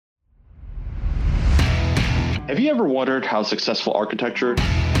Have you ever wondered how successful architecture,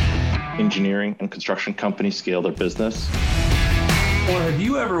 engineering, and construction companies scale their business? Or have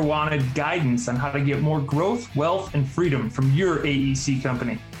you ever wanted guidance on how to get more growth, wealth, and freedom from your AEC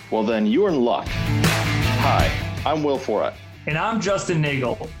company? Well, then you're in luck. Hi, I'm Will Foret. And I'm Justin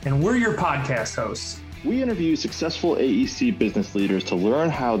Neagle, and we're your podcast hosts. We interview successful AEC business leaders to learn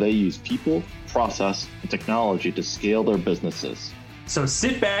how they use people, process, and technology to scale their businesses. So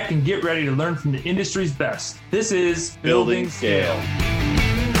sit back and get ready to learn from the industry's best. This is Building Scale.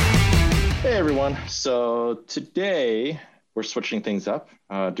 Hey everyone. So today we're switching things up,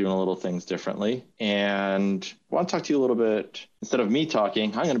 doing a little things differently. And I want to talk to you a little bit, instead of me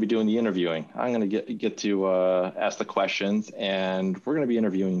talking, I'm going to be doing the interviewing. I'm going to get to ask the questions, and we're going to be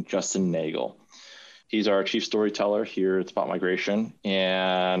interviewing Justin Neagle. He's our chief storyteller here at Spot Migration.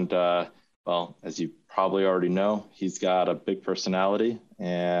 And well, as you probably already know, he's got a big personality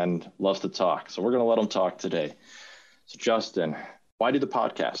and loves to talk. So we're going to let him talk today. So Justin, why do the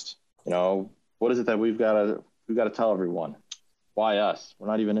podcast? You know, what is it that we've got to tell everyone? Why us? We're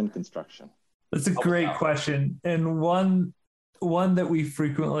not even in construction. That's a great question. And one that we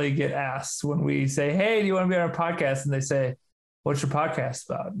frequently get asked when we say, hey, do you want to be on our podcast? And they say, what's your podcast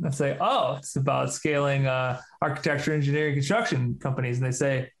about? And I say, oh, it's about scaling architecture, engineering, construction companies. And they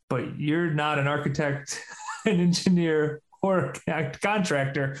say, but you're not an architect, an engineer, or a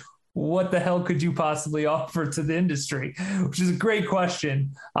contractor. What the hell could you possibly offer to the industry? Which is a great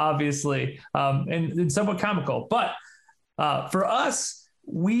question, obviously, and somewhat comical. But for us,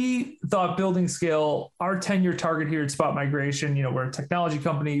 we thought building scale, our 10-year target here at Spot Migration, you know, we're a technology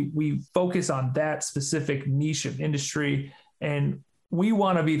company. We focus on that specific niche of industry, and we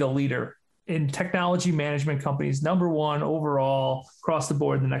want to be the leader in technology management companies, number one overall across the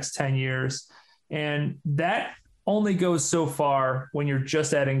board in the next 10 years. And that only goes so far when you're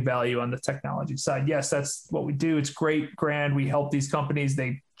just adding value on the technology side. Yes, that's what we do. It's great, grand. We help these companies.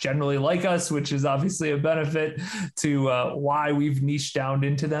 They generally like us, which is obviously a benefit to why we've niched down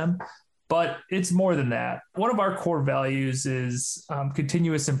into them. But it's more than that. One of our core values is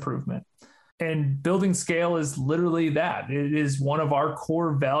continuous improvement. And building scale is literally that. It is one of our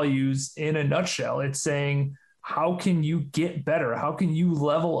core values in a nutshell. It's saying, how can you get better? How can you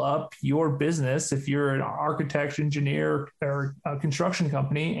level up your business if you're an architect, engineer, or a construction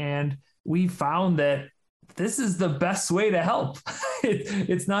company? And we found that this is the best way to help.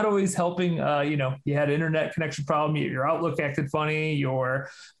 It's not always helping, you had an internet connection problem, your Outlook acted funny, your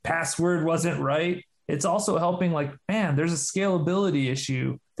password wasn't right. It's also helping man, there's a scalability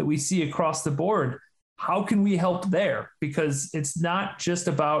issue that we see across the board. How can we help there? Because it's not just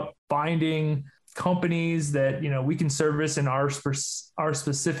about finding companies that, we can service in our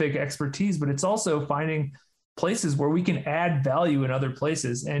specific expertise, but it's also finding places where we can add value in other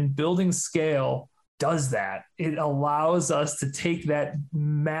places. And building scale does that. It allows us to take that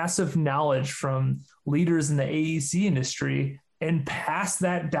massive knowledge from leaders in the AEC industry and pass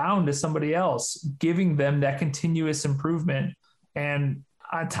that down to somebody else, giving them that continuous improvement. And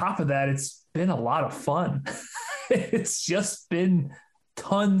on top of that, it's been a lot of fun. It's just been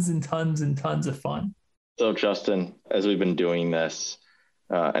tons and tons and tons of fun. So Justin, as we've been doing this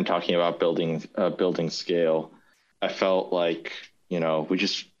and talking about building scale, I felt like,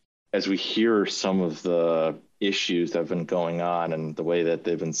 as we hear some of the issues that have been going on and the way that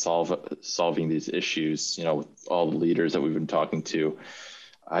they've been solving these issues, with all the leaders that we've been talking to,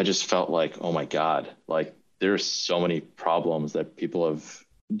 I just felt like, oh my God, there's so many problems that people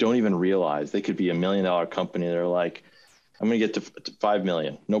don't even realize. They could be $1 million company. They're like, I'm going to get to 5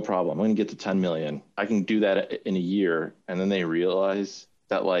 million. No problem. I'm going to get to 10 million. I can do that in a year. And then they realize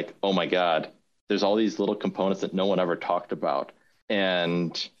that oh my God, there's all these little components that no one ever talked about.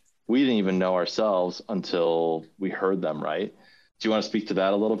 And we didn't even know ourselves until we heard them, right? Do you want to speak to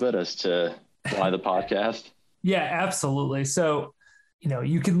that a little bit as to why the podcast? Yeah, absolutely. So,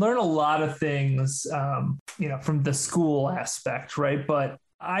 you can learn a lot of things, from the school aspect, right? But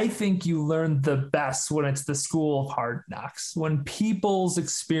I think you learn the best when it's the school of hard knocks, when people's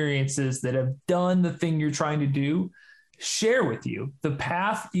experiences that have done the thing you're trying to do share with you. The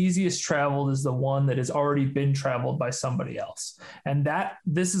path easiest traveled is the one that has already been traveled by somebody else. And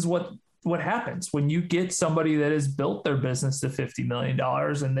this is what happens when you get somebody that has built their business to $50 million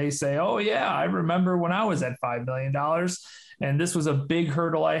and they say, oh yeah, I remember when I was at $5 million and this was a big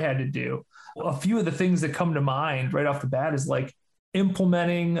hurdle I had to do. A few of the things that come to mind right off the bat is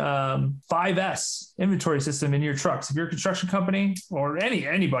implementing 5S inventory system in your trucks. If you're a construction company or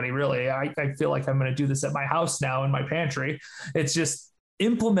anybody really, I feel like I'm going to do this at my house now in my pantry. It's just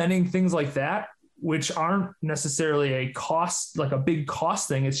implementing things like that, which aren't necessarily a cost, like a big cost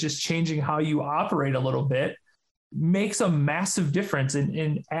thing. It's just changing how you operate a little bit makes a massive difference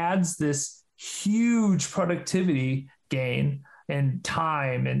and adds this huge productivity gain and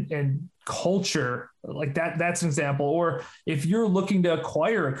time and culture. Like that's an example. Or if you're looking to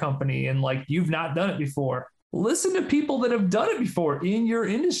acquire a company and like you've not done it before, listen to people that have done it before in your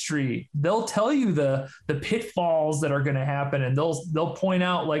industry. They'll tell you the pitfalls that are going to happen, and they'll point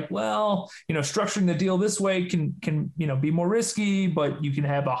out like, well, structuring the deal this way can be more risky, but you can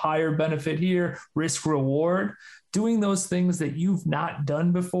have a higher benefit here, risk reward. Doing those things that you've not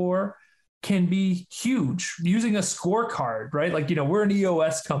done before can be huge. Using a scorecard, right? Like, we're an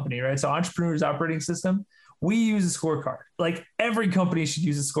EOS company, right? So Entrepreneur's Operating System. We use a scorecard. Like every company should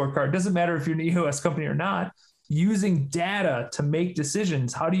use a scorecard. Doesn't matter if you're an EOS company or not. Using data to make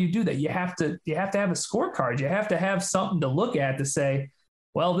decisions. How do you do that? You have to have a scorecard. You have to have something to look at to say,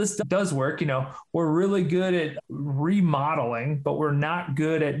 well, this does work. We're really good at remodeling, but we're not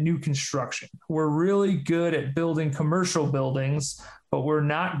good at new construction. We're really good at building commercial buildings, but we're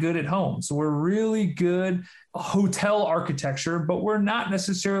not good at homes. We're really good at hotel architecture, but we're not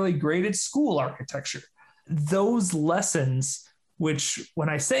necessarily great at school architecture. Those lessons, which when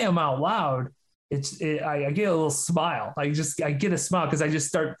I say them out loud, I get a little smile. I get a smile because I just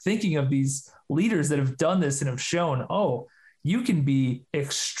start thinking of these leaders that have done this and have shown, oh, you can be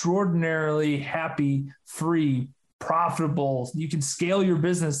extraordinarily happy, free, profitable. You can scale your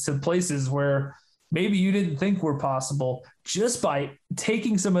business to places where maybe you didn't think were possible just by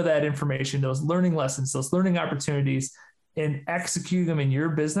taking some of that information, those learning lessons, those learning opportunities, and executing them in your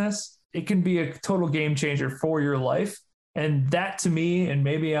business. It can be a total game changer for your life. And that to me, and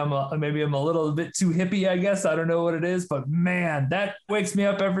maybe I'm a little bit too hippie, I guess. I don't know what it is, but man, that wakes me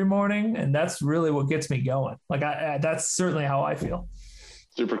up every morning. And that's really what gets me going. Like that's certainly how I feel.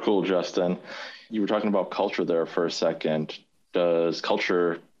 Super cool, Justin. You were talking about culture there for a second. Does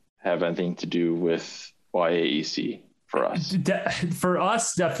culture have anything to do with AEC for us? For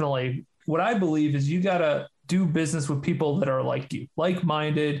us, definitely. What I believe is you got to do business with people that are like you,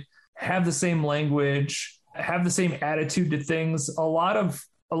 like-minded, have the same language, have the same attitude to things. A lot of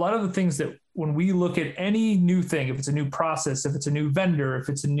the things that when we look at any new thing, if it's a new process, if it's a new vendor, if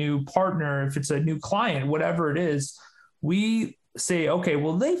it's a new partner, if it's a new client, whatever it is, we say, okay,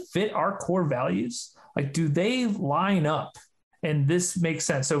 will they fit our core values? Like, do they line up? And this makes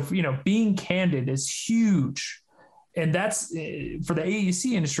sense. So, being candid is huge. And that's for the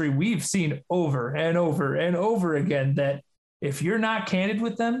AEC industry, we've seen over and over and over again that if you're not candid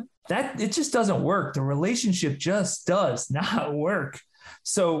with them, that it just doesn't work. The relationship just does not work.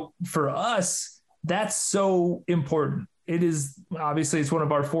 So for us, that's so important. It is obviously it's one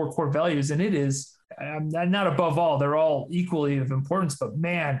of our 4 core values, and it is not above all. They're all equally of importance. But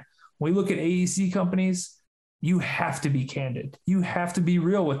man, when we look at AEC companies, you have to be candid. You have to be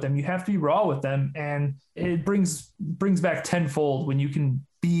real with them. You have to be raw with them, and it brings back tenfold when you can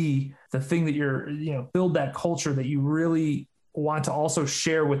be the thing that you're build that culture that you really want to also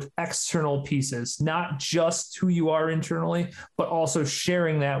share with external pieces, not just who you are internally, but also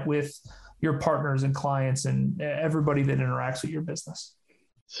sharing that with your partners and clients and everybody that interacts with your business.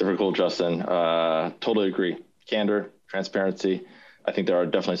 Super cool, Justin. Totally agree. Candor, transparency. I think there are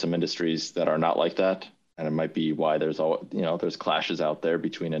definitely some industries that are not like that. And it might be why there's there's clashes out there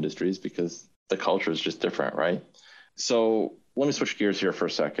between industries because the culture is just different, right? So let me switch gears here for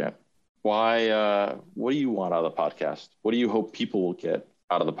a second. Why? What do you want out of the podcast? What do you hope people will get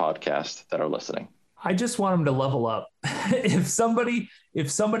out of the podcast that are listening? I just want them to level up. If somebody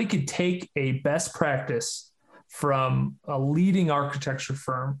could take a best practice from a leading architecture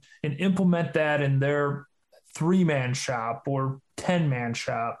firm and implement that in their 3-man shop or 10-man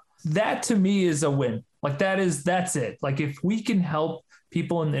shop, that to me is a win. Like that's it. Like if we can help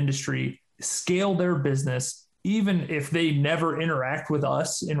people in the industry scale their business, even if they never interact with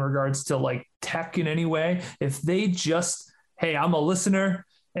us in regards to like tech in any way, if they just, hey, I'm a listener,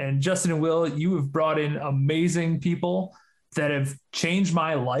 and Justin and Will, you have brought in amazing people that have changed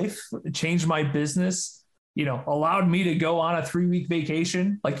my life, changed my business, allowed me to go on a 3-week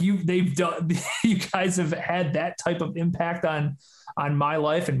vacation. Like you guys have had that type of impact on my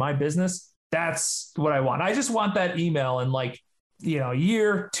life and my business. That's what I want. I just want that email in a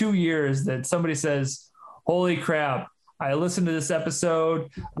year, 2 years that somebody says, holy crap, I listened to this episode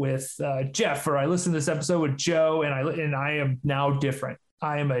with Jeff, or I listened to this episode with Joe, and I am now different.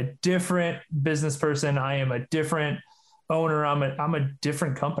 I am a different business person. I am a different owner. I'm a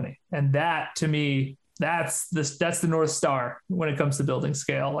different company. And that to me, that's the North Star when it comes to building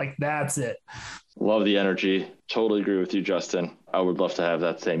scale. Like that's it. Love the energy. Totally agree with you, Justin. I would love to have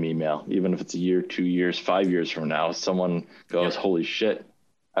that same email, even if it's a year, 2 years, 5 years from now, someone goes, holy shit,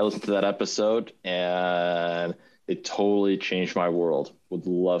 I listened to that episode and it totally changed my world. Would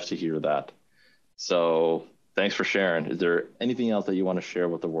love to hear that. So thanks for sharing. Is there anything else that you want to share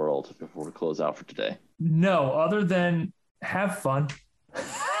with the world before we close out for today? No, other than have fun.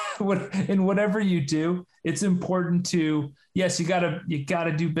 In whatever you do, it's important to, yes, you gotta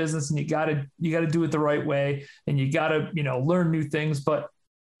do business, and you gotta do it the right way, and you gotta, learn new things, but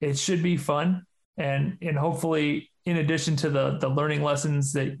it should be fun. And hopefully, in addition to the learning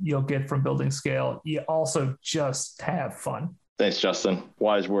lessons that you'll get from building scale, you also just have fun. Thanks, Justin.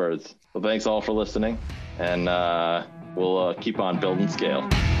 Wise words. Well, thanks all for listening, and we'll keep on building scale.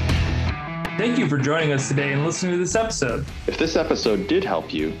 Thank you for joining us today and listening to this episode. If this episode did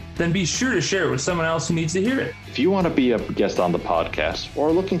help you, then be sure to share it with someone else who needs to hear it. If you want to be a guest on the podcast or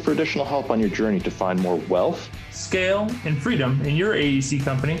are looking for additional help on your journey to find more wealth, scale, and freedom in your AEC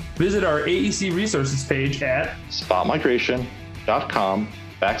company, visit our AEC resources page at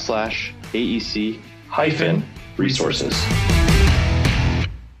spotmigration.com/AEC-resources.